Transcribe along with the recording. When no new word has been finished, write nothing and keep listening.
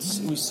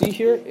we see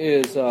here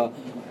is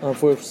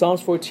for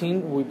Psalms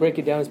 14, we break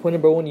it down as point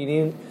number 1, you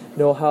need to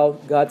know how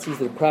God sees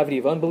the depravity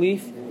of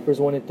unbelief. Verse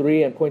 1 and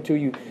 3, and point 2,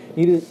 you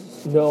need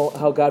to know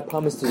how God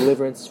promised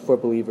deliverance for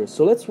believers.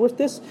 So let's with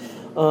this,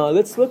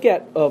 let's look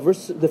at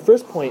the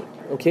first point,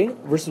 okay,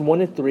 verses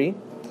 1 and 3.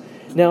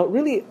 Now,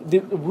 really,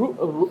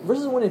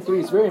 verses 1 and 3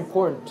 is very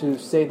important to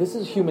say this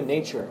is human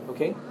nature,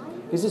 okay?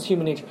 This is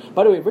human nature.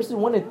 By the way, verses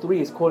 1 and 3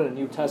 is quoted in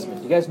the New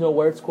Testament. You guys know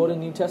where it's quoted in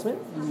the New Testament?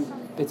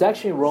 It's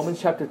actually in Romans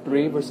chapter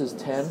 3, verses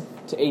 10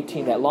 to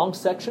 18. That long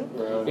section,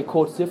 it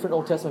quotes different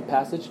Old Testament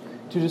passage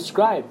to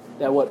describe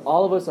that what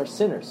all of us are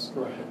sinners.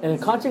 And in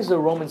context of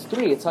Romans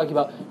 3, it's talking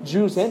about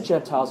Jews and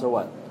Gentiles are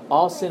what?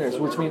 All sinners,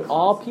 which means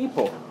all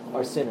people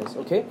are sinners,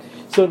 okay?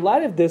 So in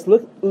light of this,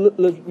 look,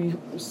 we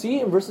see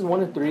in verses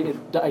 1 and 3,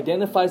 it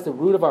identifies the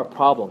root of our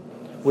problem,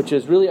 which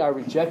is really our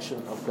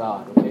rejection of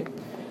God, okay?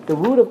 The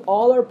root of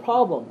all our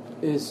problem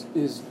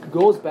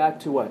goes back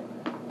to what?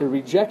 The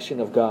rejection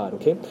of God,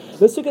 okay?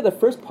 Let's look at the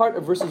first part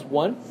of verses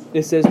 1.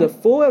 It says, the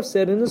fool have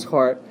said in his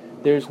heart,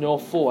 there's no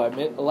fool. I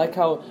like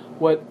how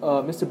what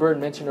Mr. Bird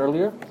mentioned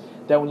earlier,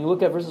 that when you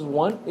look at verses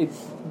 1, it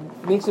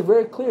makes it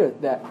very clear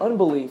that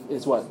unbelief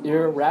is what?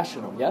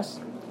 Irrational, yes?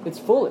 It's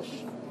foolish.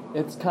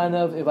 It's kind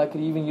of, if I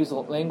could even use the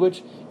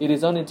language, it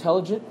is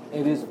unintelligent.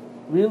 It is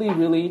really,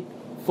 really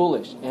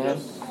foolish and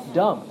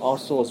dumb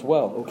also as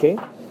well, okay?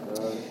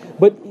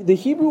 But the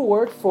Hebrew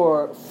word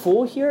for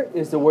fool here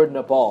is the word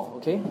Nabal,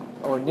 okay?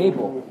 Or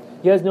Nabal.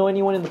 You guys know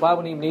anyone in the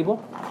Bible named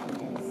Nabal?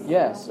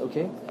 Yes,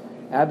 okay?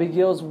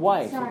 Abigail's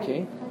wife,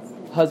 okay?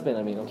 Husband,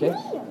 I mean, okay?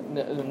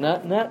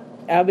 Not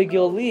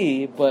Abigail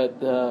Lee, but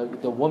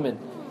the woman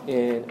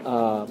in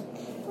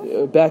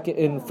back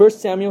in 1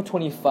 Samuel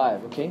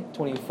 25, okay?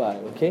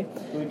 25, okay?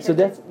 So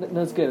that's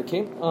good,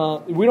 okay?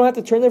 We don't have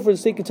to turn there for the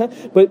sake of time,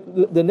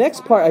 but the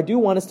next part I do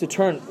want us to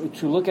turn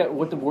to look at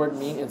what the word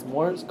means in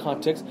more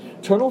context.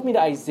 Turn with me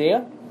to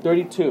Isaiah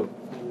 32.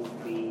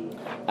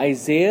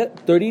 Isaiah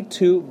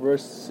 32,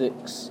 verse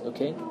 6,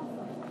 okay?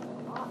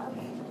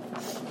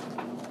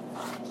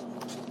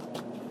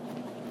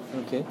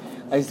 Okay.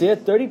 Isaiah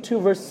 32,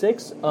 verse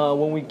 6.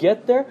 When we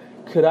get there,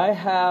 could I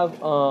have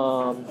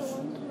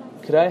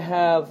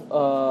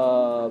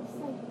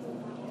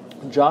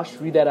Josh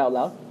read that out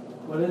loud?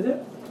 What is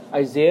it?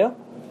 Isaiah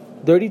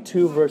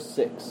 32, verse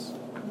 6.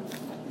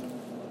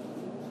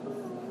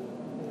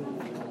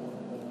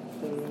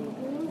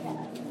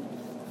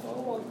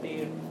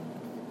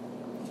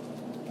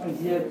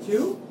 Isaiah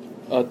 2?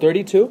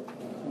 32,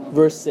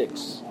 verse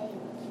 6.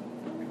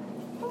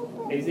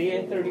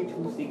 Isaiah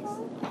 32:6.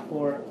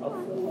 For a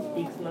fool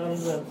speaks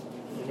nonsense,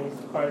 and his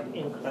heart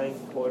inclines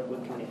toward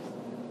wickedness.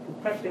 To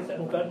practice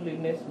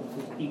ungodliness and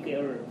to speak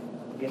error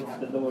against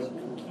the Lord,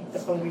 to keep the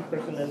hungry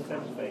person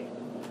unsatisfied,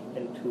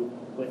 and to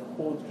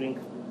withhold drink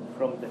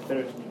from the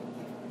thirsty.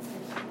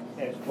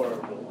 As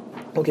horrible.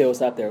 Okay, we'll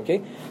stop there,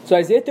 okay? So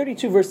Isaiah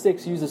 32, verse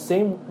 6 uses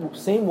the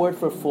same word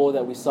for fool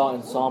that we saw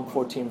in Psalm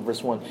 14,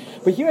 verse 1.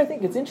 But here I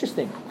think it's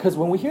interesting, because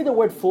when we hear the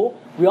word fool,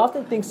 we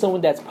often think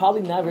someone that's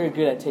probably not very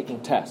good at taking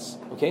tests,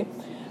 okay?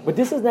 But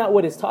this is not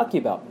what it's talking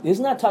about. This is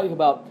not talking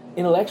about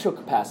intellectual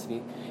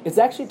capacity. It's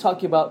actually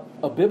talking about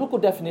a biblical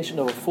definition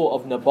of a fool,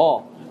 of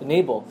Nabal.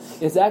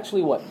 Is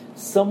actually what?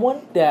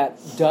 Someone that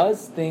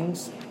does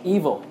things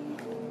evil.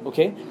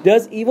 Okay?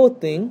 Does evil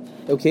thing,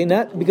 okay,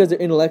 not because they're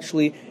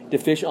intellectually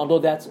deficient, although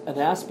that's an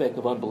aspect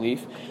of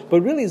unbelief,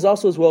 but really is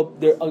also as well,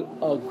 they're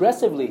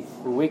aggressively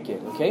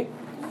wicked, okay?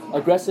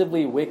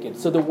 Aggressively wicked.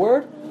 So the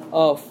word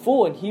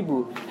fool in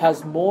Hebrew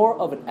has more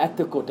of an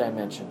ethical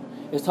dimension.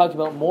 It's talking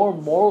about more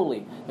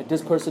morally, that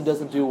this person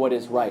doesn't do what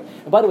is right.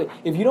 And by the way,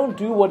 if you don't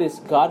do what is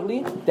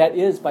godly, that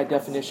is by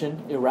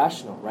definition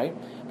irrational, right?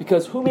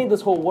 Because who made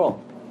this whole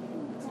world?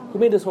 Who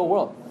made this whole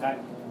world?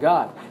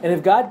 God. And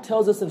if God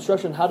tells us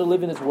instruction on how to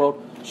live in this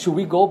world, should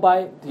we go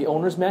by the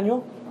owner's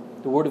manual?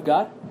 The Word of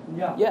God?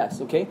 Yeah.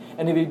 Yes, okay?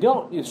 And if you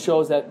don't, it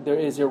shows that there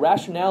is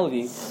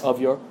irrationality of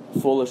your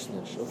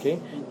foolishness, okay?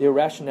 The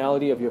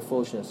irrationality of your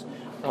foolishness.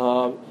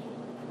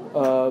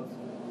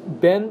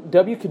 Ben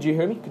W., could you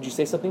hear me? Could you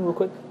say something real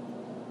quick?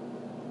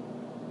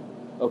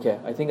 Okay,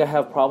 I think I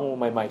have a problem with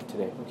my mic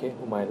today, okay?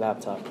 With my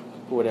laptop,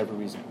 for whatever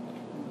reason.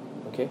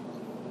 Okay?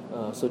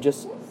 So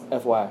just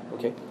FYI,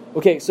 okay?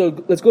 Okay,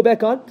 so let's go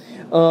back on.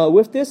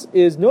 With this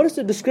is, notice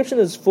the description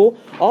is full.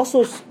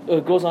 Also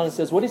goes on and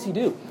says, what does he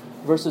do?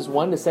 Verses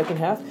 1, the second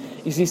half,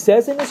 is he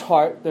says in his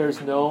heart,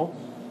 there's no,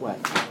 what?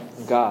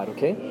 God,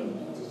 okay?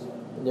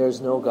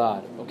 There's no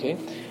God, okay?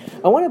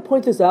 I want to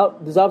point this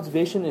out. This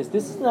observation is,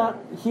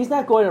 he's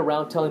not going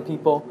around telling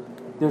people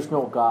there's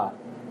no God.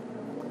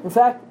 In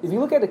fact, if you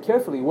look at it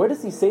carefully, where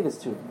does he say this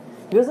to?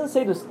 He doesn't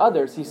say this to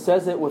others. He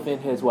says it within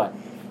his what?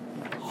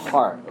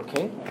 Heart,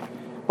 okay?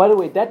 By the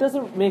way, that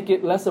doesn't make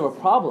it less of a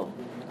problem.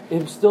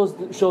 It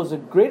still shows a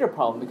greater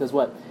problem because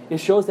what? It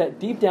shows that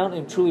deep down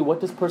and truly what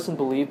this person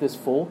believed, this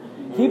fool,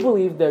 he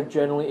believed there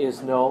generally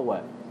is no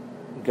what?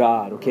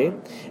 God, okay?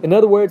 In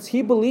other words,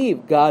 he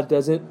believed God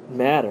doesn't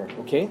matter,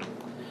 okay?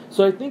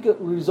 So I think a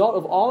result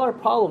of all our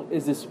problem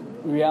is this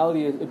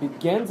reality. It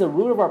begins, the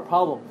root of our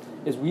problem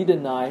is we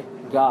deny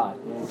God.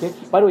 Okay.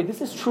 By the way,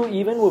 this is true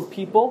even with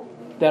people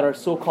that are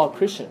so-called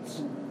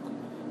Christians.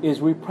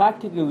 Is we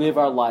practically live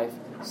our life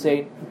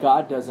saying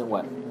God doesn't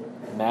what?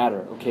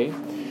 Matter. Okay.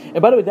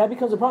 And by the way, that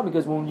becomes a problem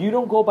because when you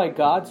don't go by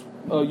God's,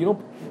 you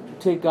don't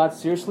take God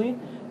seriously.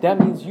 That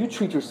means you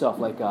treat yourself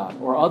like God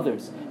or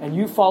others, and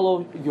you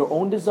follow your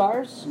own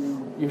desires,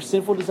 your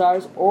sinful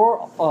desires,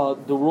 or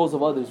the rules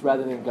of others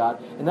rather than God.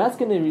 And that's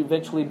going to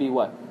eventually be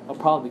what? A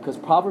problem, because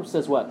Proverbs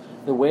says what?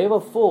 The way of a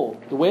fool,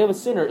 the way of a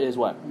sinner is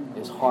what?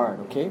 Is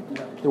hard, okay?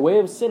 The way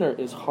of a sinner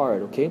is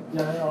hard, okay?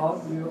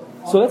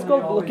 So let's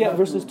go look at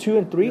verses 2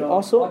 and 3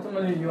 also.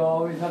 Ultimately, you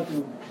always have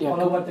to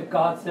follow what the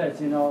God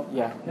says,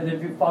 Yeah. And if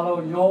you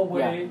follow your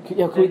way,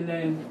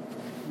 then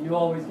you're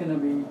always going to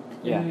be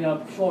ending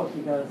up short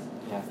because...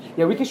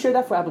 Yeah, we can share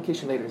that for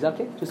application later. Is that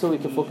okay? Just so we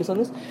can focus on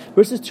this.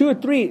 Verses 2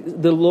 and 3,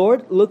 the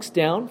Lord looks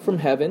down from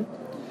heaven.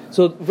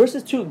 So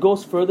verses 2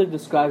 goes further,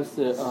 describes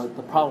the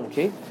problem,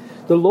 okay?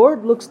 The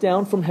Lord looks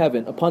down from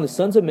heaven upon the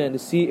sons of men to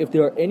see if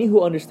there are any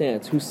who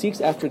understands, who seeks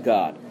after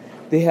God.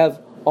 They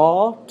have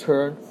all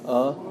turned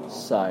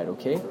aside,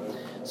 okay?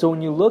 So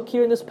when you look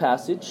here in this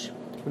passage,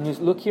 one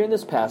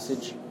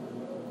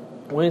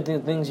of the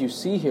things you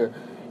see here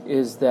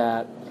is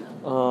that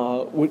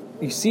what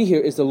you see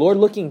here is the Lord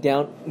looking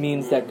down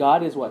means that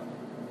God is what?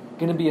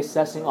 Going to be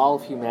assessing all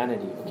of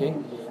humanity, okay?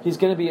 He's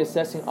going to be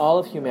assessing all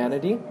of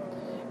humanity.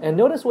 And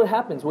notice what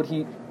happens,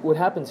 what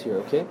happens here,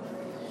 okay?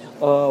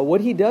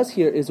 What he does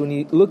here is when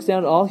he looks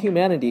down at all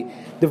humanity,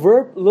 the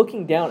verb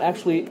looking down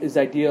actually is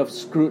the idea of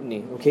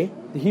scrutiny, okay?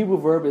 The Hebrew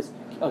verb is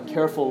a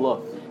careful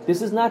look.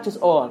 This is not just,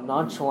 a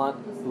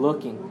nonchalant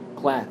looking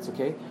glance,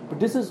 okay? But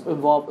this is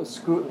involved a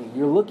scrutiny.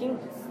 You're looking,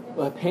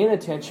 paying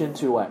attention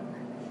to what?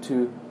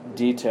 To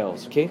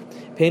details, okay?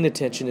 Paying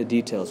attention to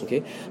details,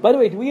 okay? By the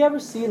way, do we ever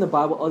see in the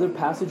Bible other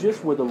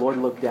passages where the Lord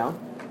looked down?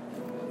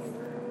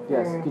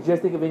 Yes. Could you guys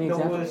think of any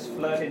examples? Noah's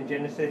flood in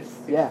Genesis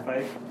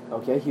 6:5.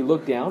 Okay, he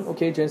looked down.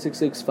 Okay, Genesis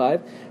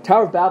 6:5.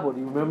 Tower of Babel, do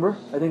you remember?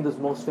 I think the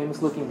most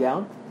famous looking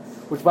down.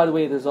 Which, by the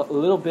way, there's a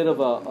little bit of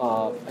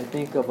a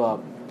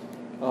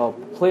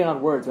play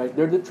on words, right?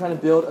 They're trying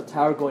to build a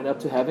tower going up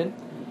to heaven.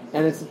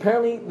 And it's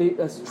apparently,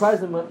 as try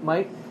as it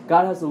might,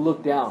 God has to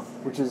look down,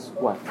 which is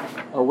what?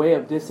 A way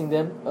of dissing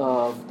them,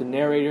 the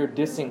narrator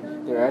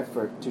dissing their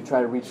effort to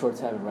try to reach towards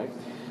heaven, right?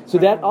 So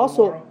that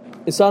also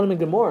is Sodom and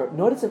Gomorrah.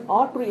 Notice in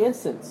all three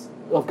instances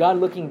of God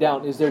looking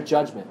down is their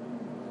judgment.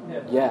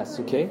 Yes,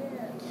 okay?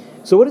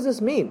 So what does this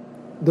mean?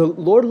 The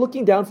Lord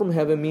looking down from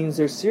heaven means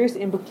there's serious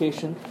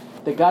implication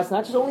that God's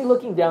not just only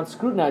looking down,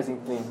 scrutinizing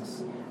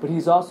things, but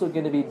He's also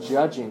going to be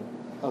judging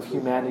of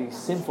humanity's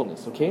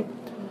sinfulness, okay?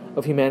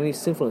 Of humanity's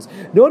sinfulness.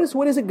 Notice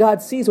what is it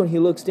God sees when He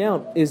looks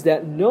down is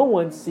that no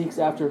one seeks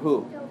after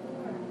who?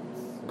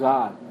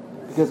 God.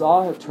 Because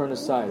all have turned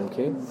aside,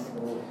 okay?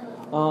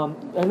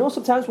 I know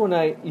sometimes when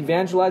I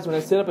evangelize, when I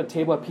set up a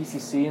table at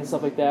PCC and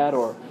stuff like that,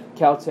 or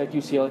Caltech,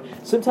 UCLA,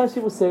 sometimes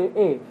people say,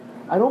 hey,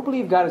 I don't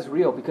believe God is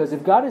real, because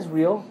if God is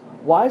real,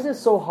 why is it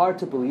so hard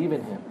to believe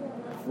in Him?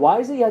 Why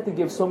does He have to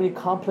give so many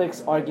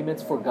complex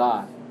arguments for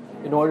God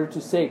in order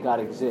to say God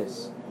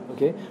exists?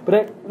 Okay,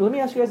 but let me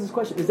ask you guys this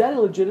question. Is that a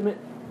legitimate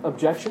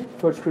objection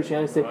towards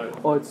Christianity? Say,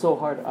 oh, it's so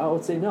hard. I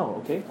would say no,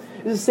 okay?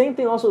 It's the same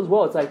thing also as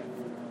well. It's like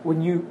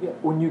when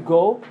you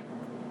go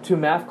to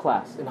math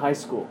class in high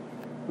school.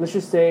 Let's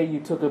just say you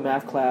took a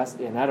math class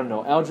in, I don't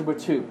know, Algebra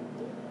 2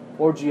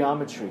 or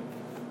Geometry.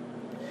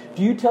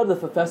 Do you tell the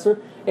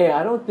professor, hey,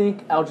 I don't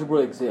think algebra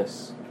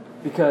exists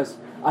because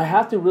I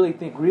have to really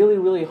think really,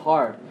 really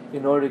hard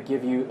in order to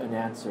give you an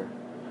answer?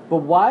 But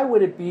why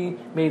would it be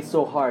made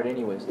so hard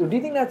anyways? Do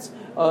you think that's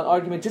an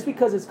argument just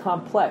because it's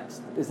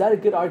complex? Is that a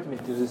good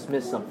argument to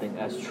dismiss something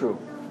as true?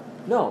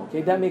 No,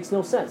 okay, that makes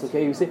no sense,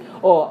 okay? You say,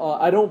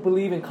 I don't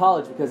believe in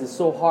college because it's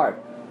so hard.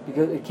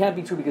 Because it can't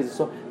be true because it's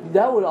so...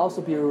 That would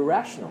also be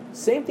irrational.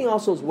 Same thing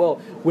also as well.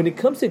 When it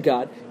comes to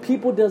God,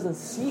 people doesn't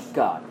seek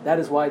God. That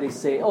is why they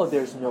say, oh,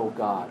 there's no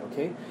God,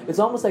 okay? It's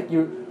almost like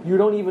you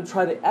don't even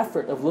try the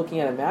effort of looking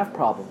at a math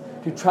problem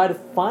to try to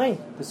find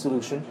the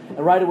solution, and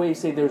right away you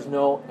say there's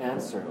no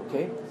answer,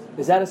 okay?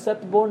 Is that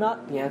acceptable or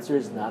not? The answer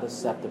is not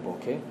acceptable,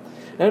 okay?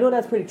 Now I know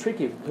that's pretty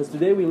tricky because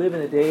today we live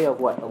in a day of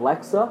what?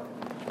 Alexa?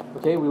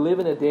 Okay, we live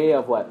in a day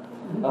of what?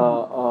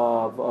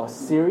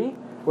 Siri?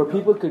 Where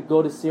people could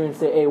go to Siri and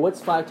say, hey, what's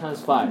 5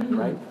 times 5,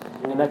 right?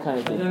 And that kind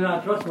of thing. And they're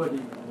not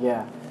trustworthy.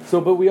 Yeah. So,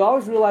 but we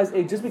always realize,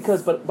 hey, just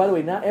because, but by the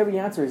way, not every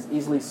answer is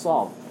easily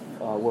solved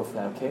with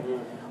that, okay?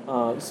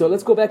 So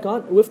let's go back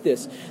on with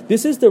this.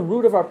 This is the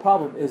root of our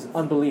problem, is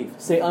unbelief.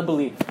 Say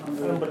unbelief.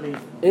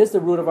 Unbelief is the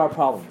root of our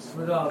problems.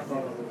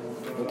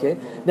 Okay?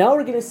 Now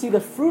we're going to see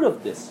the fruit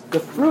of this. The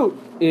fruit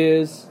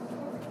is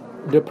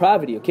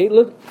depravity, okay?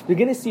 Look, you're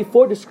going to see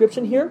 4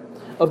 description here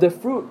of the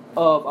fruit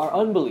of our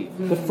unbelief.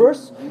 The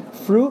first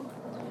fruit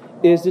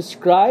is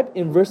described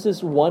in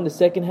verses 1, the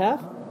second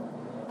half.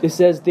 It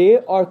says, they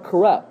are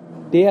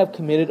corrupt. They have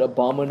committed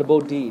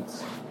abominable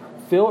deeds.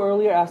 Phil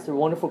earlier asked a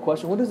wonderful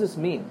question. What does this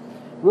mean?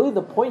 Really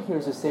the point here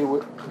is to say,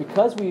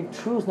 because we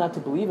choose not to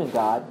believe in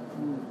God,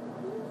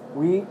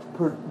 we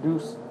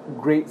produce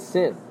great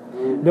sin.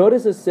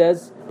 Notice it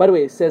says, by the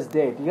way, it says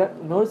they.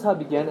 Notice how it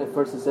began at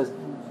first. It says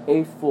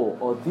a full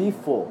or the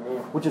full,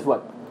 which is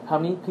what? How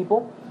many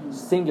people?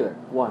 Singular,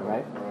 one,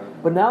 right?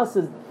 But now it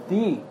says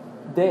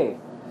they.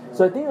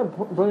 So I think I'm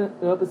bringing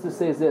it up is to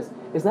say is this.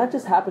 It's not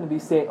just happen to be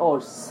saying, oh,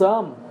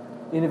 some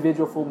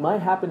individual fool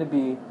might happen to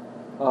be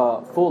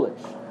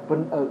foolish, but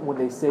when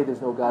they say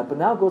there's no God. But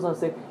now it goes on to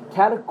say,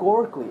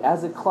 categorically,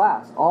 as a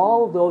class,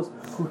 all of those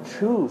who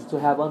choose to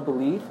have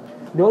unbelief,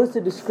 notice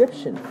the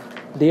description.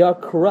 They are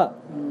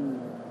corrupt.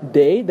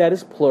 They, that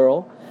is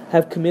plural,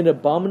 have committed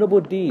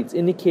abominable deeds,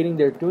 indicating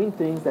they're doing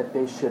things that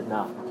they should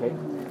not. Okay.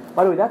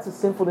 By the way, that's the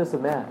sinfulness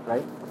of man,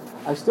 right?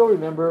 I still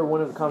remember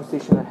one of the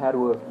conversations I had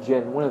with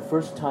Jen. One of the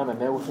first time I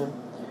met with him,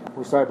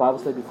 we started Bible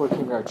study before he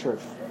came to our church.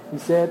 He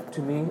said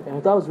to me, and I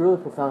thought it was really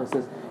profound. He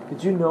says,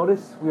 "Did you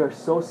notice we are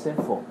so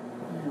sinful?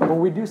 When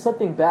we do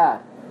something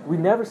bad, we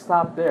never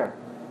stop there.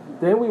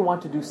 Then we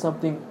want to do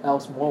something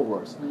else more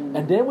worse,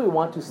 and then we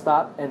want to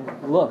stop and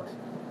look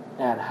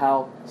at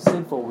how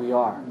sinful we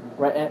are,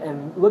 right?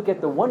 And look at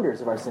the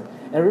wonders of our sin."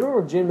 And I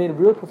remember Jim made a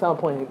really profound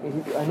point.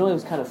 I know it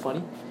was kind of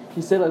funny.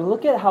 He said,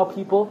 look at how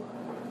people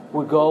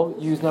would go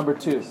use number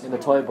 2 in the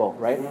toilet bowl,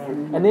 right?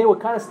 And they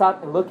would kind of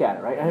stop and look at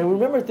it, right? And I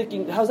remember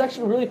thinking, that was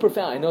actually really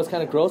profound. I know it's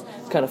kind of gross,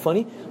 it's kind of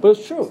funny, but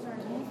it's true.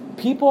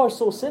 People are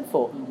so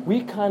sinful,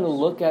 we kind of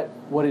look at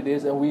what it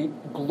is and we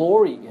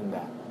glory in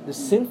that. The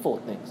sinful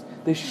things,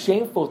 the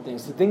shameful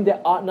things, the thing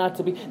that ought not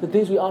to be, the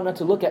things we ought not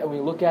to look at, and we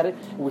look at it,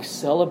 and we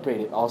celebrate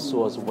it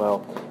also as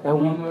well.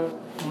 And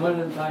one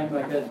of the time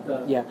I guess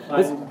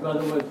my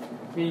brother was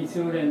being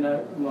sued, and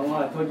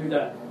I told you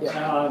that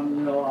I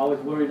was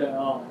worried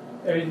that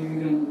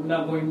everything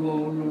not going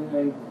on,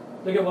 and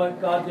look at what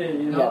God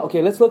did. Yeah.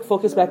 Okay. Let's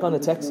focus back on the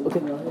text.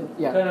 Okay.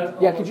 Yeah.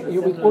 Yeah. Could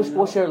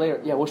we'll share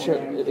later. Yeah. We'll share.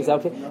 Is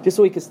that okay? Just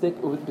so we can stick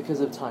because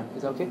of time.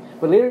 Is that okay?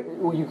 But later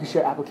you can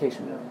share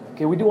application.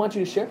 Okay. We do want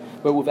you to share,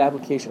 but with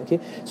application.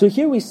 Okay. So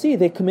here we see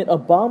they commit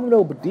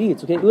abominable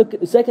deeds. Okay. Look at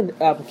the second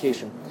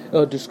application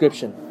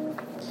description.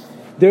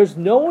 There's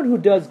no one who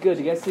does good.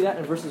 You guys see that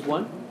in verses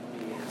 1?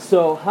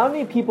 So how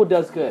many people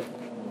does good?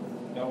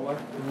 No one.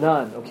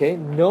 None. Okay.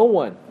 No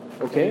one.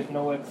 Okay. There's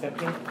no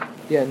exception.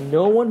 Yeah,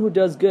 no one who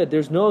does good.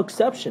 There's no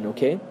exception,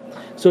 okay?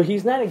 So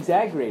he's not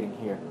exaggerating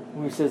here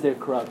when he says they're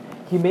corrupt.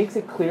 He makes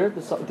it clear,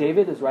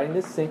 David is writing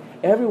this, saying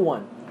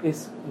everyone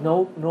is,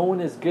 no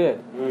one is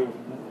good.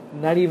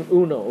 Not even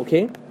uno,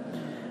 okay?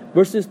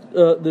 Verses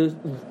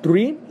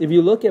 3, if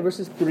you look at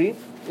verses 3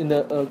 in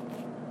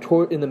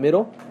the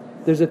middle,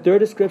 there's a third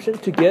description.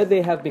 Together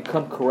they have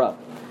become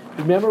corrupt.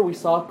 Remember we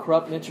saw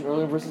corrupt mentioned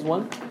earlier in verses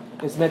 1?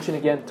 It's mentioned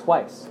again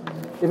twice.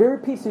 If it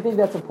repeats, do you think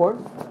that's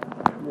important?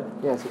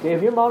 Yes, okay.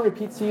 If your mom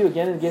repeats to you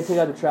again and again, take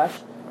out the trash,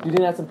 do you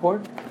think that's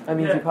important? That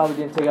means you probably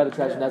didn't take out the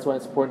trash, and that's why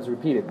it's important to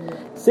repeat it.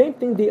 Same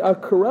thing, they are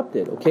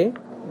corrupted, okay?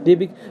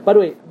 By the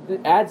way,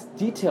 it adds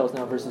details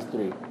now, verses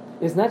 3.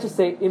 It's not just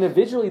say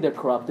individually they're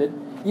corrupted,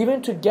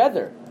 even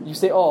together. You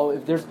say,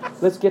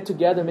 let's get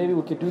together, maybe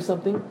we could do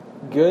something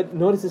good.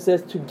 Notice it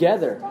says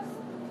together.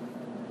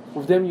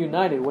 With them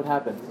united, what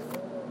happens?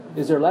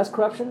 Is there less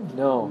corruption?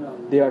 No.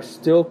 They are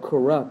still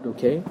corrupt,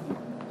 okay?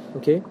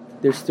 Okay?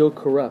 They're still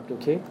corrupt,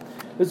 okay?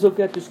 Let's look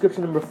at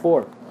description number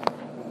 4.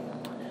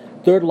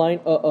 Third line,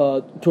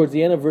 towards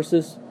the end of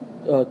verses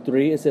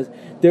 3, it says,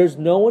 there's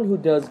no one who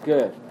does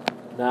good,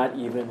 not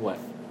even what?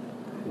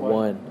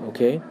 One,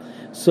 okay?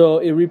 So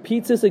it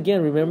repeats this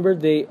again. Remember,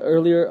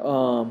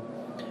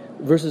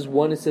 verses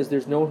 1, it says,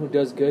 there's no one who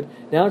does good.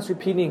 Now it's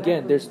repeating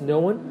again, there's no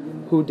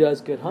one who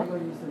does good, huh?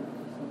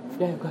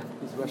 Yeah, go ahead.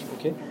 Please rush,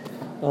 okay?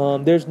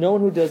 There's no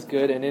one who does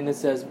good, and then it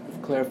says,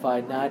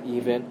 clarified, not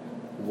even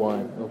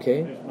one,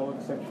 okay? There's no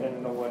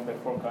exception, no one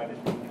before God is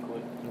really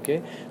good.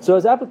 Okay? So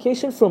as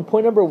application from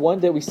point number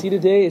 1 that we see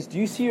today is, do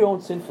you see your own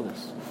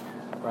sinfulness?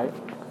 Right?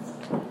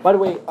 By the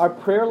way, our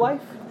prayer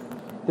life,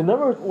 the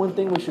number one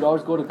thing we should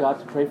always go to God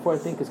to pray for, I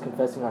think, is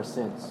confessing our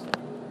sins.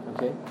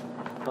 Okay?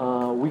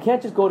 We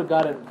can't just go to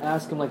God and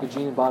ask Him like a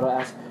genie in a bottle,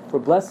 ask for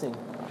blessing,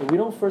 if we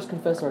don't first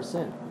confess our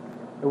sin.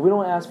 If we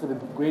don't ask for the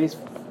greatest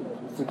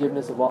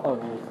forgiveness of all,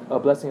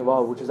 blessing of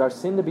all, which is our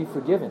sin to be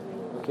forgiven.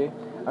 Okay?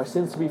 Our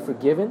sins to be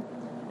forgiven,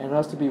 and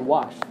us to be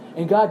washed.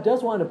 And God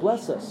does want to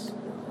bless us.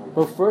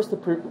 But first, the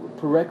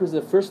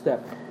prerequisite, the first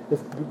step, the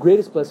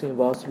greatest blessing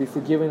of all is to be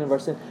forgiven of our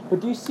sin. But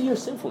do you see your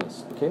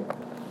sinfulness? Okay?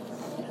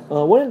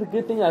 One of the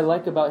good things I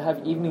like about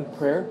having evening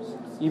prayer,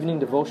 evening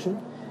devotion,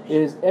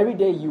 is every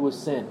day you will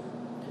sin.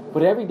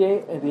 But every day,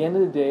 at the end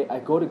of the day, I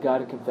go to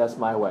God and confess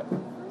my what?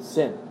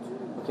 Sin.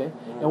 Okay?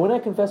 And when I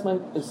confess my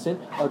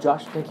sin,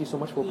 Josh, thank you so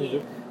much for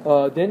opening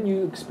it. Then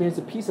you experience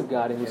the peace of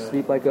God and you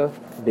sleep like a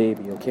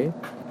baby. Okay?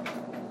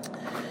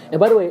 And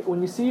by the way,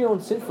 when you see your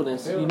own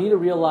sinfulness, you need to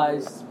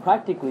realize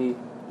practically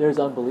there's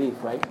unbelief,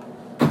 right?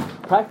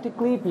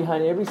 Practically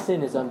behind every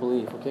sin is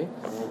unbelief, okay?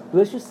 But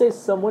let's just say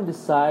someone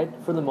decide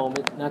for the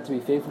moment not to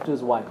be faithful to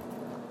his wife.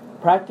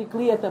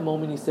 Practically at that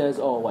moment he says,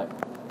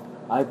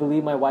 I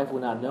believe my wife will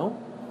not know.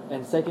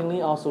 And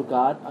secondly, also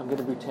God, I'm going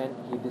to pretend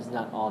He is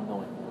not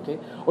all-knowing, okay?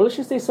 Or let's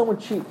just say someone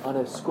cheat on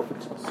a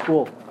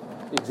school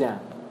exam.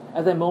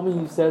 At that moment,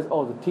 he says,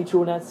 oh, the teacher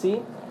will not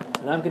see,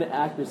 and I'm going to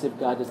act as if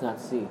God does not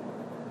see.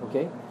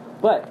 Okay?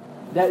 But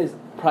that is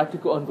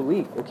practical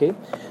unbelief. Okay?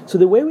 So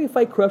the way we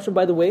fight corruption,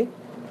 by the way,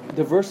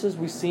 the verses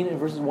we've seen in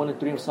verses 1 and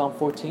 3 of Psalm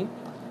 14,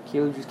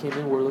 Caleb just came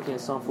in, we're looking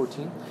at Psalm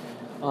 14.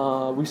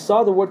 We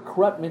saw the word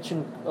corrupt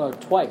mentioned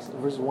twice in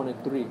verses 1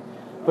 and 3.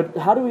 But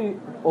how do we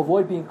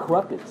avoid being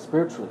corrupted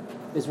spiritually?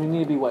 Is we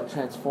need to be what?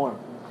 Transformed.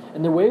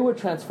 And the way we're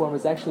transformed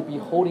is actually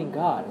beholding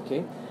God,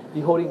 okay?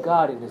 Beholding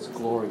God in His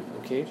glory,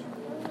 okay?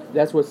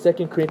 That's what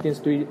 2 Corinthians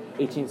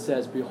 3:18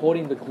 says,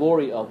 beholding the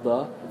glory of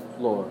the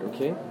Lord,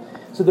 okay?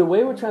 So the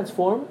way we're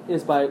transformed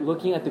is by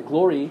looking at the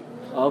glory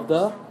of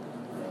the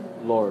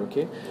Lord,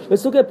 okay?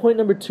 Let's look at point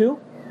number 2.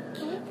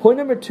 Point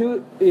number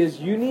 2 is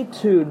you need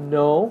to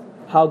know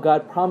how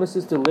God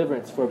promises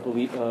deliverance for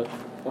believers,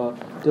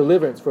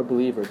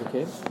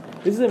 okay?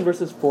 This is in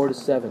verses 4 to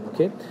 7,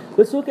 okay?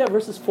 Let's look at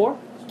verses 4.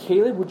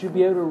 Caleb, would you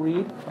be able to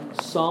read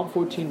Psalm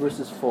 14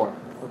 verses 4,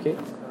 okay?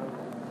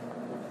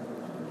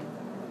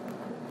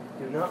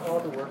 Do not all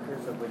the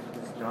workers of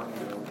wickedness not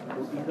know,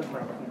 who eat of my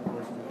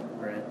people's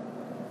bread,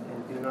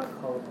 and do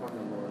not call upon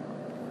the Lord?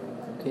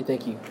 Okay,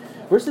 thank you.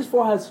 Verses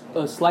 4 has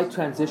a slight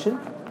transition.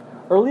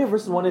 Earlier,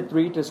 verses 1 and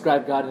 3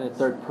 describe God in the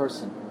third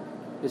person.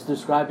 It's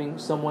describing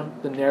someone,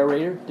 the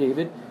narrator,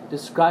 David,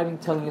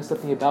 telling us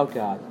something about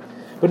God.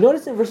 But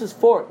notice in verses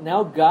 4,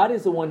 now God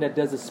is the one that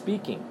does the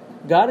speaking.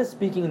 God is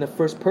speaking in the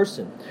first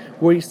person,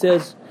 where He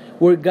says,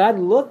 where God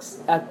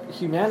looks at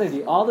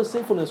humanity, all the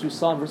sinfulness we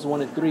saw in verses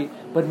 1 and 3,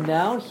 but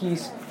now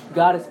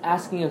God is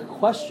asking a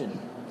question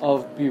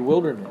of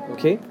bewilderment,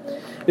 okay?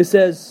 It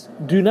says,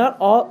 do not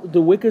all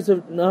the workers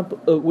of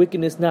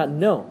wickedness not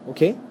know,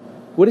 okay?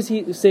 What does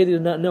He say they do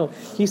not know?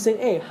 He's saying,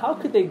 hey, how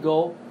could they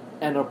go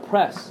and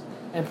oppress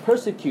and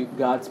persecute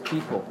God's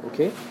people,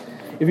 okay?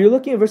 If you're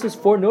looking at verses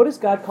 4, notice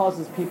God calls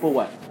His people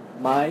what?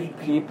 My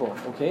people,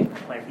 okay?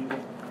 My people.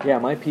 Yeah,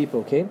 my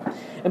people, okay?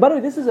 And by the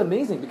way, this is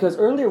amazing because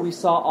earlier we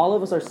saw all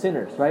of us are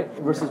sinners, right?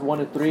 Verses 1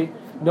 and 3.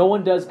 No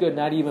one does good,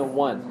 not even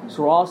one.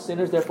 So we're all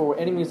sinners, therefore we're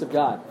enemies of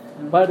God.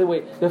 By the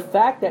way, the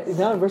fact that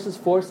now in verses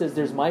 4 says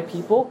there's my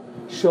people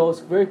shows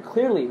very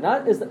clearly,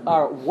 not is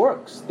our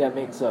works that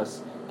makes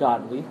us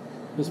godly,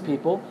 His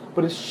people,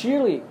 but it's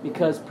surely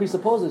because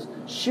presupposes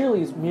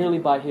surely is merely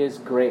by His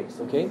grace,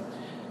 okay?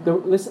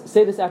 Listen,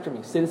 say this after me,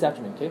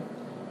 okay?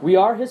 We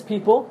are His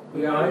people.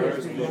 We are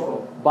His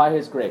people. By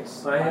His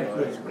grace. By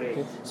His grace.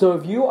 Okay? So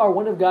if you are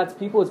one of God's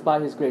people, it's by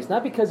His grace.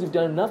 Not because you've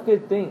done enough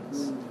good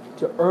things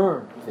to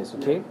earn this,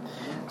 okay?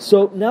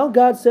 So now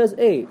God says,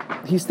 hey,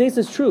 He states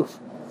His truth.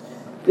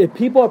 If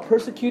people are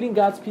persecuting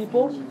God's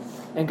people,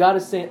 and God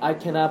is saying, I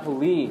cannot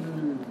believe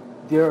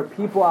there are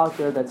people out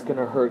there that's going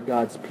to hurt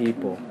God's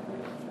people.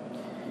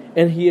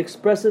 And He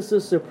expresses a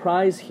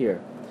surprise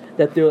here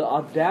that the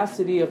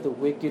audacity of the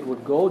wicked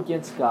would go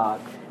against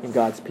God and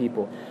God's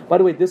people. By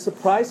the way, this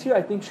surprise here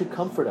I think should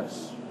comfort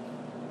us.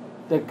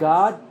 That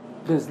God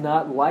does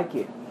not like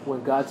it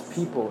when God's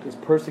people is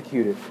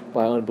persecuted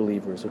by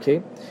unbelievers,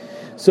 okay?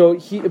 So,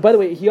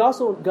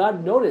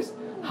 God noticed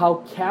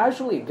how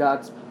casually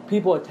God's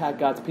people attack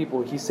God's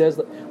people. He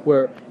says,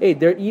 hey,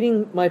 they're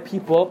eating my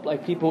people up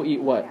like people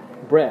eat what?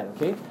 Bread,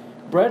 okay?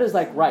 Bread is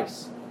like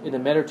rice in the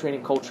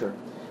Mediterranean culture.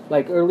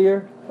 Like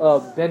earlier,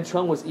 Ben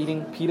Chung was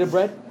eating pita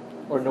bread,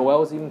 or Noel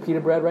was eating pita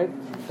bread, right?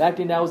 Back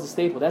then that was the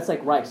staple. That's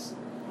like rice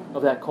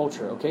of that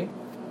culture, okay?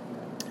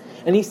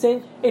 And He's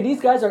saying, hey, these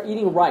guys are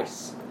eating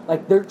rice.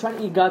 Like they're trying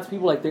to eat God's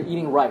people like they're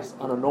eating rice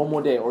on a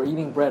normal day, or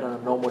eating bread on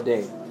a normal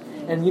day.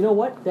 And you know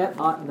what? That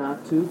ought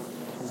not to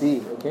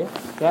be, okay?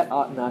 That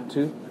ought not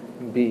to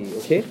be,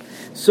 okay?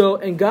 So,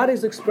 and God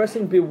is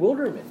expressing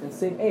bewilderment and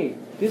saying, hey,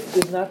 this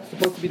is not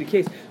supposed to be the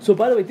case. So,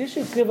 by the way, this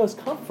should give us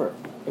comfort,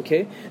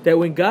 okay? That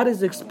when God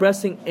is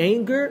expressing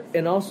anger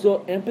and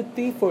also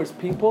empathy for His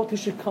people, this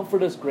should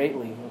comfort us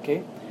greatly,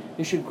 okay?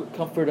 This should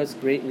comfort us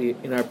greatly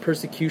in our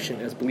persecution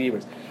as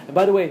believers. And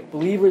by the way,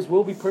 believers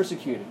will be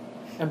persecuted.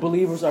 And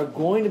believers are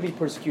going to be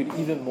persecuted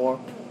even more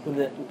when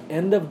the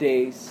end of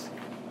days,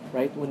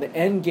 right? When the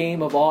end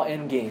game of all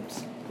end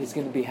games is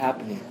going to be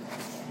happening.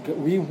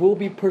 We will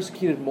be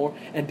persecuted more,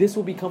 and this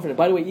will be comforted.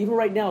 By the way, even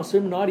right now,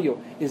 sermon audio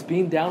is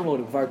being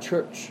downloaded of our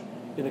church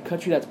in a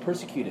country that's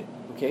persecuted,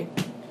 okay?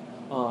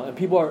 And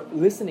people are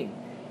listening.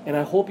 And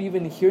I hope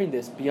even hearing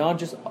this, beyond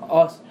just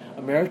us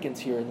Americans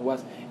here in the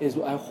West, is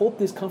I hope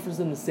this comforts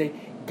them to say,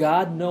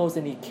 God knows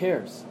and He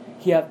cares.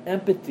 He has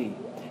empathy,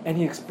 and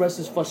He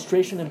expresses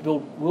frustration and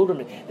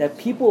bewilderment that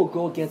people will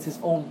go against His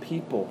own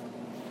people.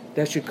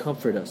 That should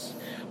comfort us.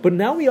 But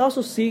now we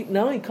also see,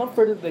 not only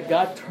comforted that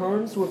God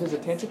turns with His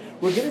attention,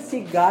 we're going to see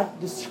God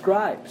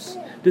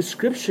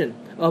description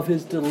of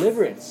His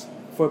deliverance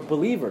for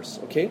believers,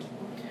 okay?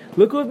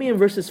 Look with me in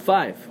verses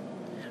 5.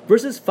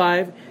 Verses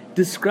 5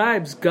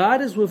 describes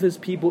God is with His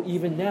people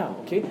even now,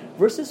 okay?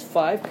 Verses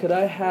 5, could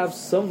I have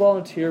some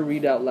volunteer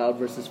read out loud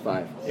verses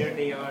 5? There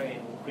they are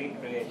in great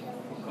dread,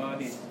 for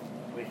God is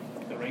with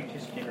the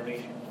righteous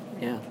generation.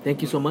 Yeah,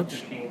 thank you so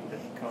much. Okay.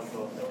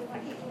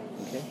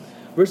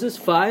 Verses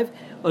 5,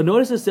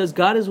 notice it says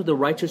God is with the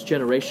righteous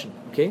generation,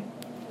 okay?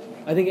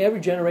 I think every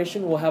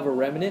generation will have a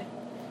remnant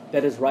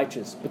that is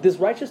righteous. But this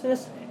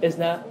righteousness is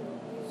not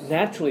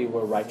naturally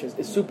we're righteous,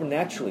 it's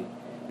supernaturally,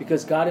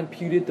 because God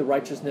imputed the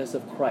righteousness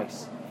of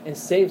Christ and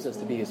saves us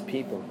to be His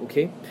people,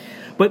 okay?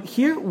 But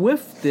here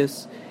with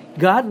this,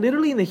 God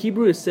literally in the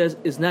Hebrew it says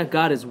is not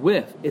God is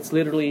with, it's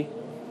literally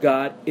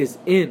God is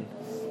in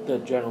the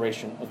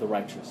generation of the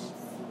righteous.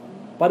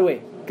 By the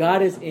way,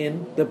 God is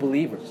in the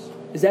believers.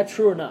 Is that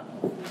true or not?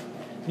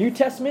 New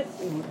Testament,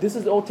 this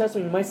is the Old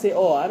Testament, you might say,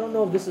 oh, I don't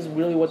know if this is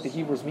really what the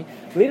Hebrews mean.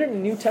 Later in the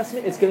New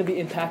Testament, it's going to be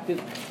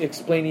impacted,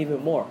 explained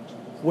even more.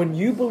 When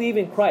you believe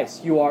in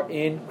Christ, you are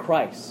in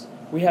Christ.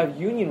 We have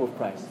union with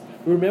Christ.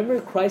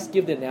 Remember Christ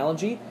gave the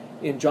analogy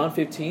in John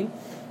 15,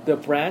 the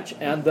branch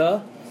and the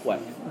what?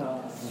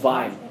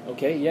 Vine.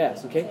 Okay,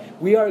 yes, okay.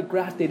 We are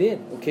grafted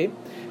in, okay?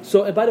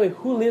 So, and by the way,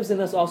 who lives in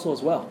us also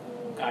as well?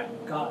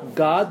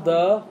 God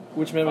the,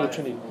 which member of the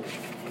Trinity?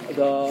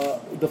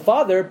 The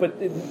Father, but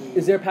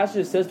is there a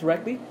passage that says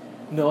directly?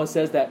 No, it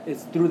says that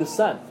it's through the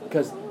Son,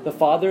 because the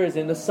Father is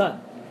in the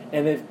Son.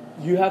 And if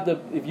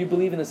you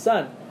believe in the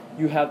Son,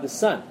 you have the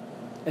Son.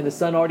 And the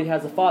Son already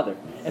has the Father.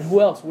 And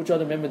who else? Which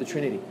other member of the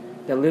Trinity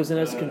that lives in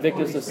us,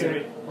 convicts us of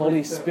sin?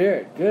 Holy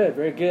Spirit. Good,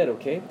 very good,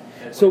 okay?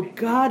 So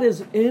God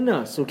is in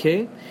us,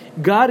 okay?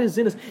 God is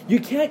in us. You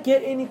can't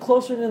get any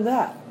closer than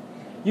that.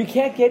 You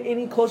can't get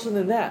any closer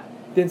than that,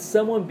 than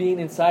someone being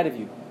inside of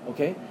you,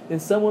 okay? Than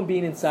someone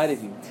being inside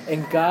of you.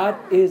 And God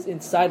is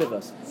inside of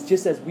us,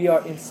 just as we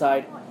are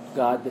inside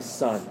God the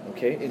Son,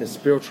 okay? In a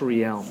spiritual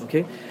realm,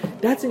 okay?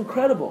 That's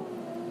incredible.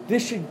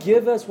 This should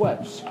give us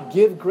what?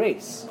 Give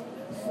grace.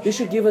 This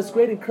should give us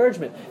great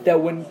encouragement that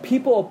when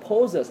people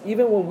oppose us,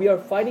 even when we are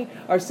fighting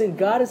our sin,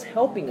 God is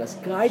helping us,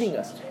 guiding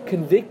us,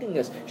 convicting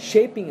us,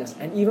 shaping us,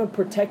 and even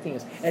protecting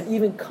us, and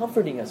even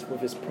comforting us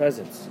with His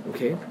presence,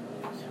 okay?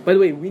 By the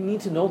way, we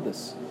need to know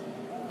this.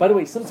 By the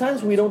way,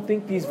 sometimes we don't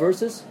think these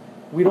verses,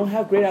 we don't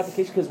have great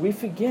application because we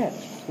forget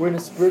we're in a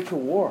spiritual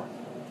war.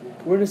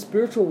 We're in a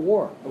spiritual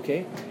war,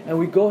 okay? And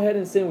we go ahead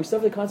and sin, we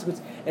suffer the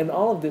consequences and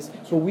all of this.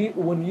 But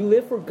when you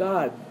live for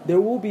God, there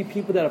will be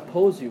people that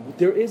oppose you.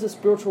 There is a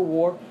spiritual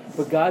war,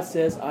 but God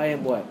says, I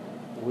am what?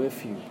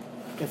 With you.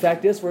 In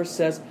fact, this verse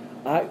says,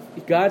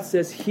 God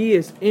says He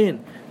is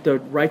in the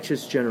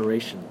righteous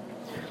generation.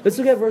 Let's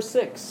look at verse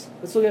 6.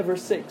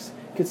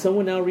 Could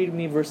someone now read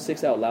me verse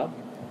 6 out loud?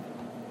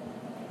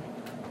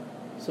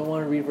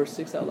 Someone read verse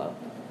 6 out loud.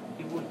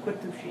 It would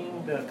put to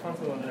shame the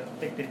counsel of the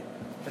afflicted,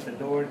 but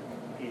the Lord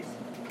is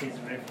His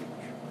refuge.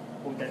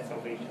 Oh, that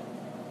salvation.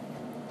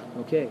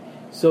 Okay,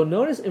 so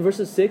notice in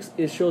verses 6,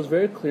 it shows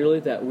very clearly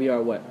that we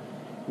are what?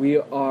 We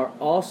are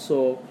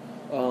also,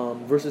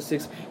 verses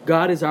 6,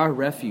 God is our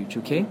refuge,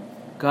 okay?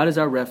 God is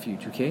our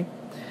refuge, okay?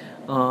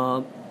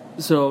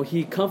 So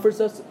He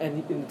comforts us,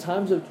 and in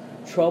times of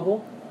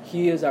trouble,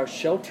 He is our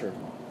shelter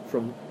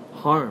from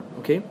harm,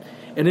 okay?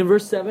 And in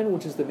verse 7,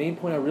 which is the main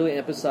point I really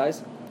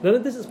emphasize, none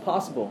of this is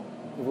possible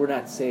if we're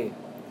not saved.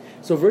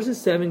 So verses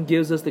 7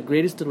 gives us the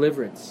greatest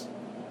deliverance,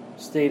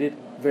 stated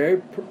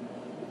very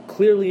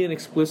clearly and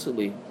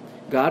explicitly.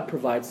 God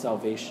provides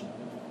salvation.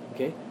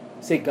 Okay?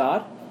 Say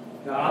God.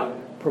 God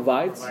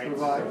provides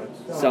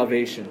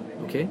salvation.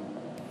 Okay?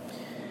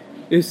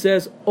 It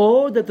says,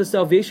 oh, that the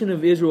salvation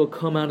of Israel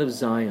come out of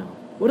Zion.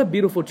 What a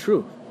beautiful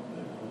truth.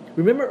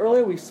 Remember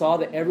earlier we saw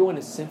that everyone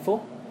is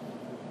sinful?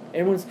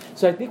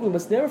 So I think we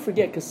must never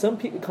forget, because some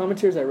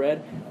commentators I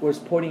read was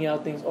pointing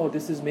out things,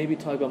 this is maybe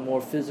talking about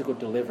more physical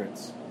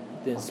deliverance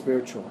than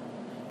spiritual.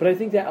 But I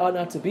think that ought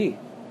not to be.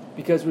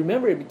 Because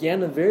remember, it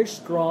began a very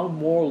strong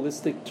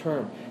moralistic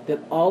term, that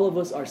all of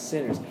us are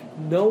sinners.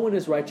 No one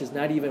is righteous,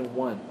 not even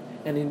one.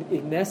 And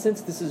in essence,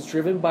 this is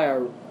driven by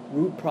our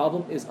root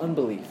problem is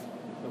unbelief.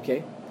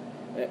 Okay?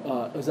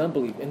 Is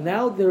unbelief. And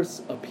now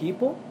there's a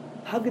people?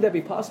 How could that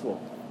be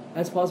possible?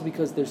 That's possible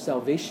because there's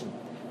salvation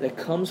that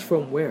comes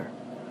from where?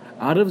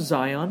 Out of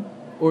Zion,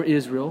 or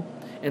Israel.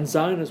 And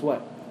Zion is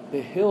what?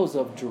 The hills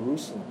of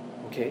Jerusalem.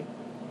 Okay?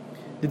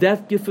 Did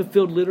that get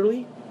fulfilled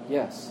literally?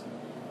 Yes.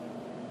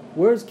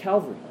 Where is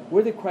Calvary?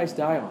 Where did Christ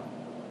die on?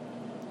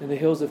 In the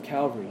hills of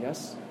Calvary,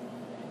 yes?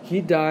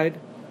 He died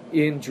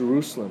in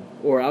Jerusalem,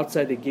 or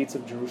outside the gates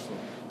of Jerusalem.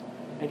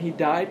 And He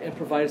died and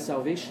provided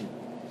salvation.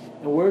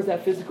 And where is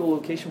that physical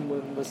location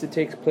when must it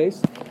take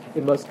place?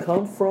 It must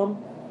come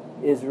from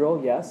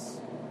Israel, yes.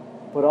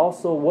 But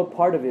also, what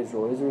part of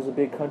Israel? Israel is a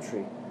big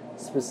country.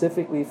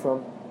 Specifically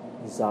from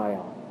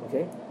Zion.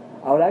 Okay?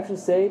 I would actually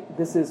say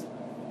this is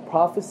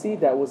prophecy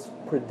that was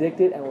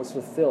predicted and was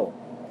fulfilled.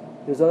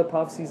 There's other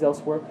prophecies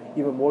elsewhere,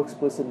 even more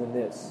explicit than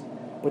this.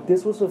 But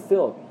this was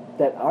fulfilled,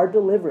 that our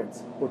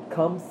deliverance would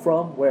come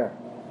from where?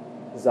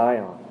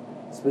 Zion.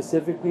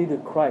 Specifically to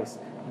Christ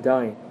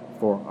dying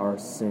for our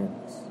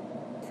sins.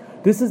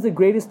 This is the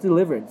greatest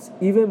deliverance,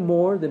 even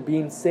more than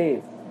being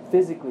saved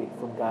physically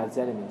from God's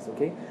enemies,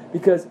 okay?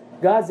 Because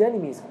God's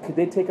enemies, could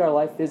they take our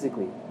life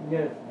physically?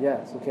 Yes.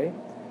 Yes, okay?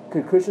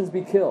 Could Christians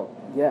be killed?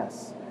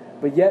 Yes.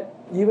 But yet,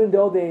 even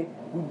though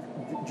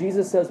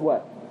Jesus says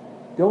what?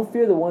 Don't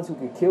fear the ones who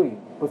could kill you,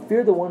 but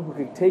fear the one who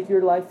could take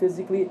your life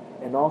physically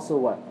and also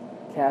what?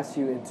 Cast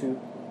you into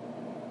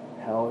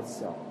hell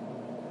itself.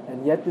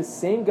 And yet this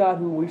same God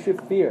who we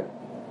should fear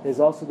is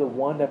also the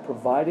one that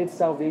provided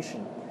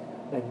salvation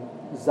and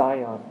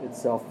Zion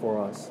itself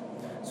for us.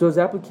 So as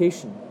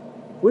application,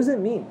 what does it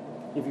mean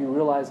if you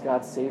realize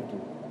God saved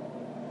you?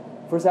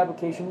 First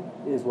application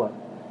is what?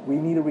 We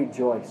need to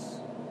rejoice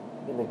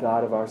in the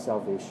God of our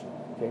salvation.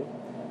 Okay?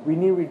 We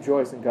need to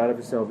rejoice in God of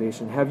our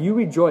salvation. Have you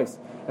rejoiced,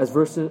 as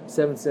verse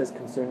 7 says,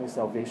 concerning the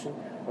salvation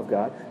of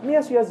God? Let me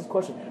ask you guys this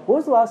question. When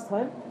was the last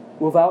time,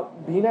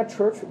 without being at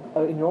church,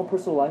 in your own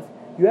personal life,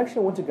 you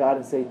actually went to God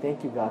and say,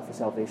 thank you, God, for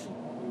salvation?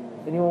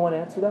 Anyone want to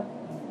answer that?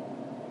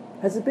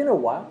 Has it been a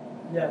while?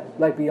 Yeah.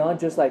 Like beyond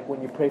just like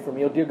when you pray for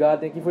meal, dear God,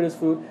 thank you for this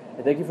food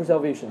and thank you for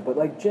salvation. But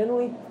like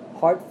generally,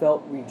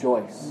 heartfelt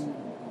rejoice.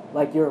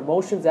 Like your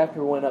emotions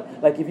actually went up.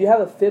 Like if you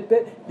have a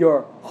Fitbit,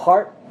 your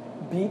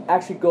heartbeat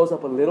actually goes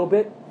up a little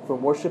bit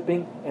from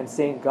worshiping and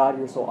saying, God,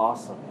 you're so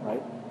awesome,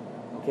 right?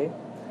 Okay?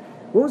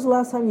 When was the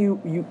last time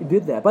you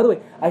did that? By the way,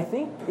 I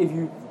think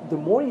the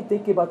more you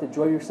think about the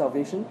joy of your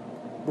salvation,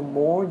 the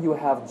more you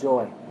have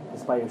joy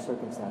despite your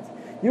circumstance.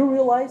 You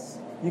realize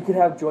you could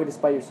have joy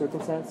despite your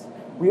circumstance?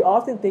 We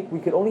often think we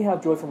could only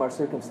have joy from our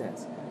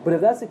circumstance. But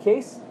if that's the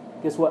case,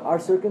 guess what? Our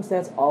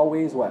circumstance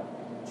always what?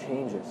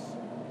 Changes.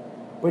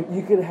 But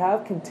you could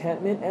have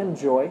contentment and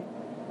joy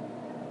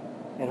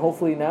and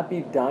hopefully not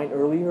be dying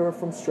earlier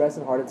from stress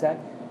and heart attack.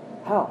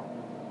 How?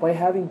 By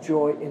having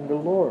joy in the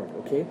Lord,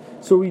 okay?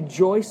 So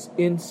rejoice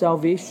in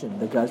salvation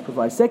that God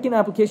provides. Second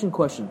application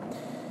question.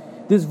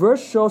 This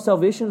verse shows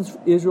salvation of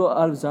Israel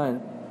out of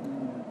Zion.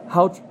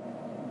 How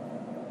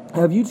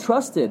have you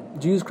trusted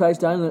Jesus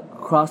Christ dying on the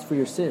cross for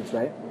your sins,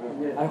 right?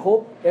 I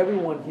hope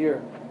everyone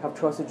here have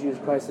trusted Jesus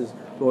Christ as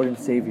Lord and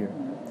Savior.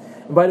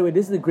 And by the way,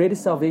 this is the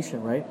greatest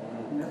salvation, right?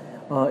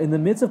 In the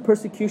midst of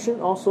persecution,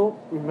 also,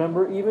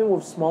 remember, even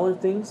with smaller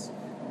things,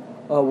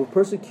 with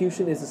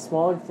persecution is a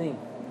smaller thing.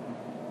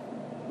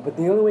 But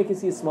the only way you can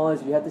see it smaller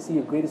is you have to see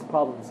your greatest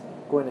problems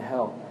going to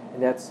hell.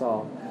 And that's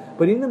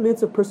but in the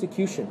midst of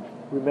persecution,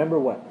 remember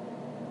what?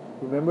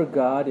 Remember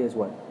God is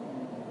what?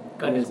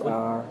 God is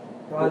our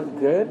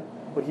good,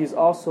 but He's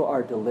also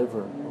our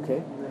deliverer,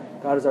 okay?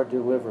 God is our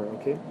deliverer,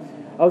 okay?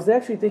 I was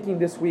actually thinking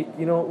this week,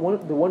 one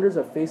of the wonders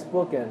of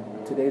Facebook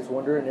and today's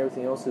wonder and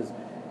everything else is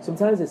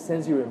sometimes it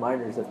sends you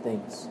reminders of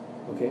things,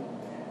 okay?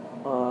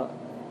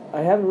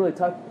 I haven't really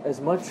talked as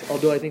much,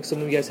 although I think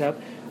some of you guys have.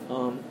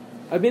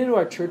 I've been into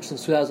our church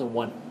since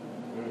 2001,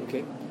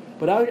 okay?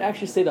 But I would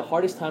actually say the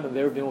hardest time I've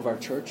ever been with our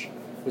church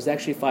was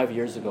actually 5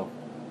 years ago.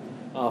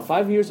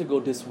 5 years ago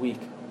this week,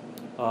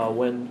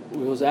 when it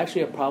was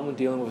actually a problem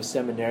dealing with a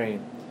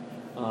seminarian.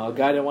 A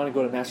guy didn't want to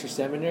go to Master's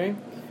Seminary,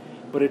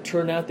 but it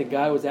turned out the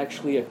guy was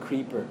actually a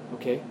creeper,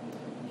 okay?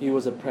 He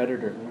was a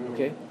predator,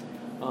 okay?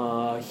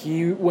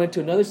 He went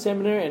to another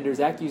seminary, and there's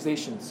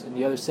accusations in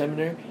the other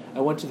seminary. I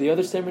went to the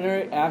other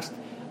seminary, asked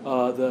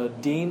the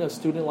dean of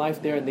student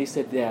life there, and they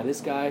said, yeah,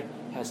 this guy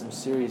has some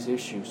serious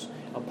issues,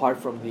 apart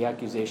from the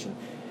accusation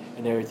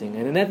and everything.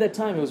 And at that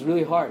time, it was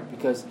really hard,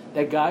 because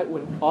that guy,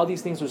 when all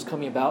these things was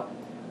coming about,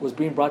 was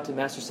being brought to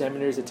Master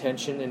Seminary's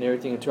attention and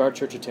everything, and to our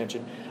church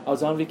attention. I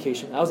was on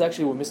vacation. I was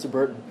actually with Mr.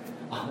 Burton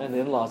and the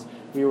in-laws.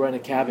 We were in a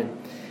cabin.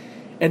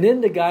 And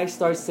then the guy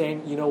starts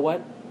saying, you know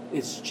what?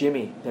 It's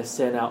Jimmy that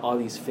sent out all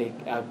these fake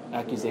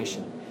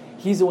accusations.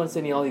 He's the one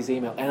sending all these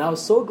emails. And I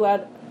was so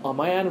glad on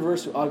my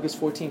anniversary, August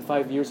 14,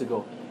 5 years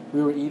ago,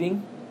 we were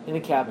eating in a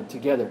cabin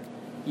together,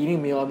 eating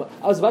a meal.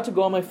 I was about to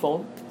go on my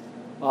phone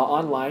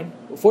online.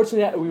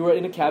 Fortunately, we were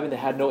in a cabin that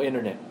had no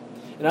internet.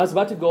 And I was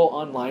about to go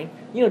online,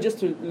 just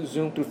to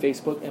Zoom through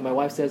Facebook. And my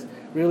wife says,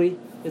 really?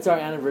 It's our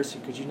anniversary.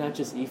 Could you not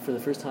just eat for the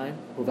first time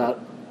without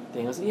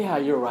thing? I said, yeah,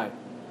 you're right.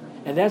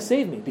 And that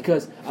saved me,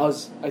 because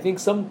I think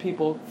some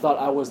people thought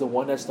I was the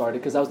one that started,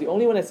 because I was the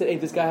only one that said, hey,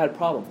 this guy had a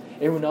problem.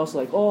 Everyone else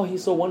was like, oh,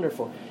 he's so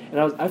wonderful. And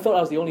I felt I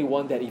was the only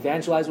one that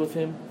evangelized with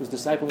him, was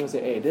discipling him, and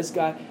said, hey, this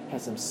guy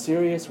has some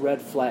serious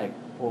red flag.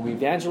 When we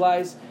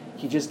evangelize,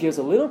 he just gives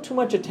a little too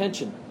much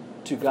attention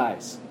to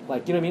guys.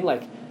 Like, you know what I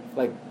mean?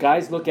 Like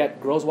guys look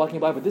at girls walking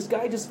by, but this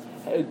guy just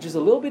a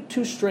little bit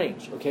too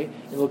strange, okay,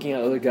 in looking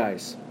at other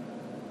guys.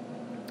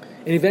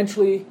 And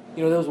eventually,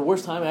 there was the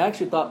worst time. I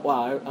actually thought,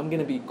 wow, I'm going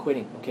to be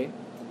quitting, okay?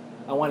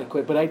 I want to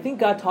quit. But I think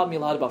God taught me a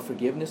lot about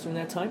forgiveness during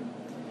that time.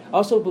 I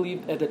also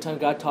believe at the time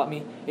God taught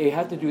me, hey, you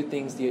have to do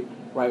things the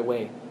right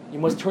way. You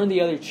must turn the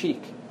other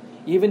cheek.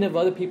 Even if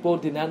other people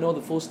did not know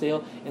the full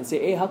tale and say,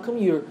 hey, how come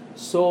you're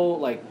so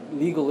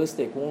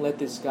legalistic, won't let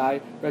this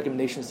guy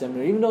recommendation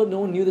seminar, even though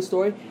no one knew the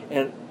story,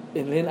 and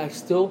then I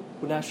still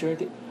would not share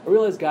anything. I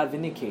realized God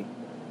vindicated.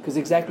 Because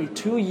exactly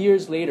 2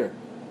 years later,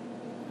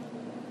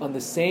 on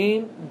the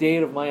same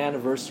date of my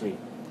anniversary,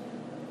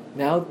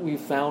 now we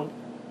found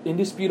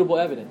indisputable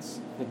evidence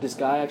that this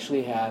guy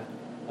actually had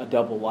a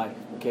double life,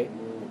 okay?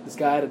 This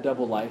guy had a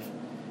double life.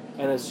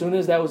 And as soon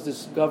as that was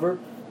discovered,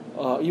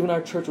 even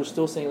our church was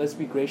still saying, let's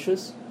be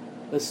gracious.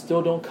 Let's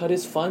still don't cut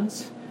his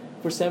funds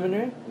for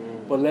seminary,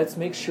 but let's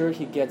make sure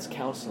he gets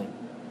counseling.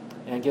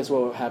 And guess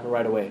what happened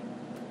right away?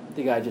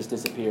 The guy just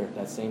disappeared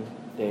that same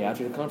day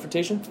after the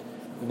confrontation.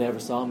 We never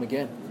saw him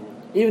again.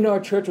 Even though our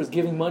church was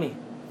giving money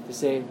to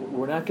say,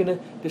 we're not going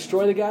to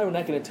destroy the guy, we're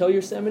not going to tell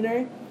your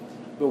seminary,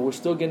 but we're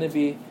still going to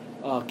be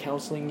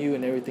counseling you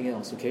and everything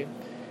else, okay?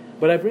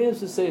 But I bring this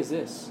to say is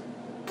this.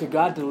 Could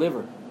God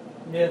deliver?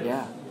 Yes.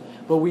 Yeah.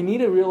 But we need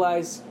to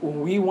realize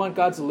when we want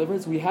God's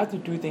deliverance, we have to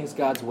do things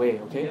God's way,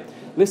 okay? Yep.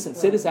 Listen,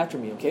 say this after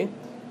me, okay?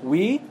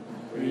 We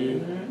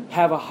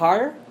have a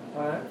higher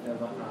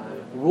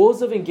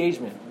rules of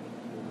engagement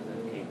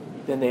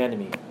than the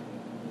enemy.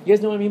 You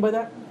guys know what I mean by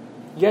that?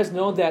 You guys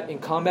know that in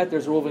combat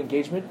there's rule of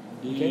engagement?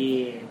 Okay?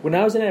 Yeah. When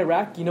I was in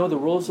Iraq, the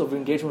rules of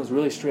engagement was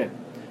really strict.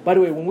 By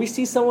the way, when we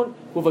see someone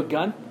with a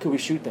gun, could we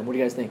shoot them? What do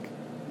you guys think?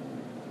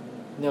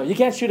 No, you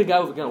can't shoot a guy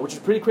with a gun, which is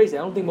pretty crazy.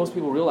 I don't think most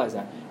people realize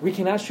that. We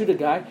cannot shoot a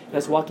guy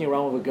that's walking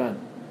around with a gun.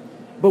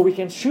 But we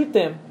can shoot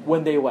them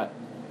when they what?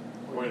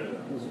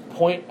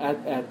 Point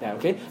at that,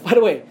 okay? By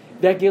the way,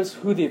 that gives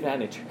who the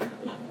advantage?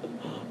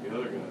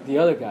 The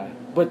other guy.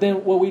 But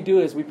then what we do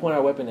is we point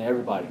our weapon at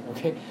everybody,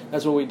 okay?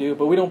 That's what we do,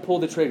 but we don't pull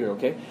the trigger,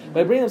 okay?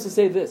 But I bring this to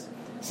say this.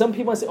 Some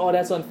people say, oh,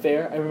 that's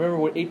unfair. I remember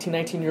when 18,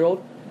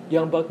 19-year-old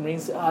young buck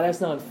Marines said, oh,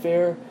 that's not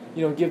unfair,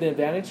 give the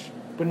advantage.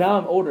 But now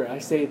I'm older, I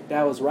say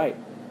that was right,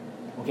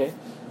 okay?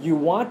 You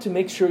want to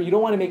make sure, you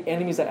don't want to make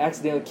enemies that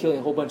accidentally killing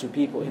a whole bunch of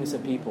people,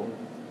 innocent people.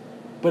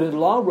 But in the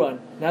long run,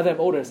 now that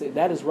I'm older, I say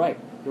that is right,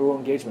 the rule of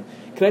engagement.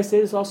 Could I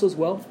say this also as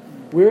well?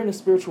 We're in a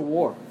spiritual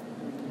war.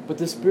 But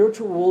the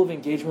spiritual rule of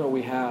engagement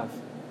we have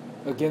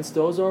against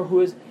those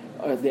who is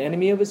the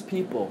enemy of his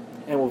people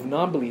and with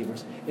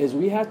non-believers is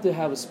we have to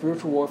have a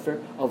spiritual warfare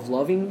of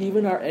loving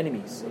even our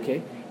enemies,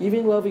 okay?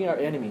 Even loving our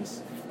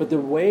enemies. But the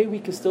way we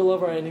can still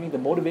love our enemy, the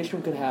motivation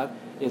we could have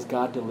is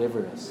God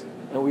delivered us.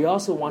 And we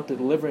also want the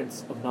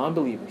deliverance of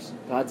non-believers,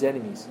 God's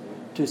enemies,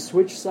 to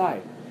switch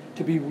side,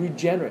 to be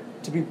regenerate,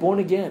 to be born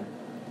again,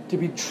 to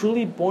be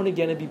truly born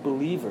again and be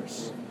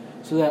believers,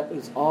 so that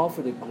it's all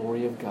for the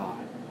glory of God,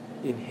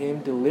 in Him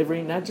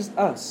delivering not just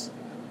us,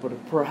 but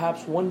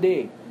perhaps one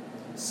day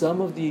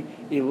some of the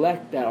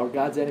elect that are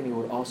God's enemy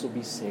would also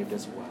be saved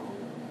as well.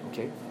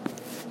 Okay?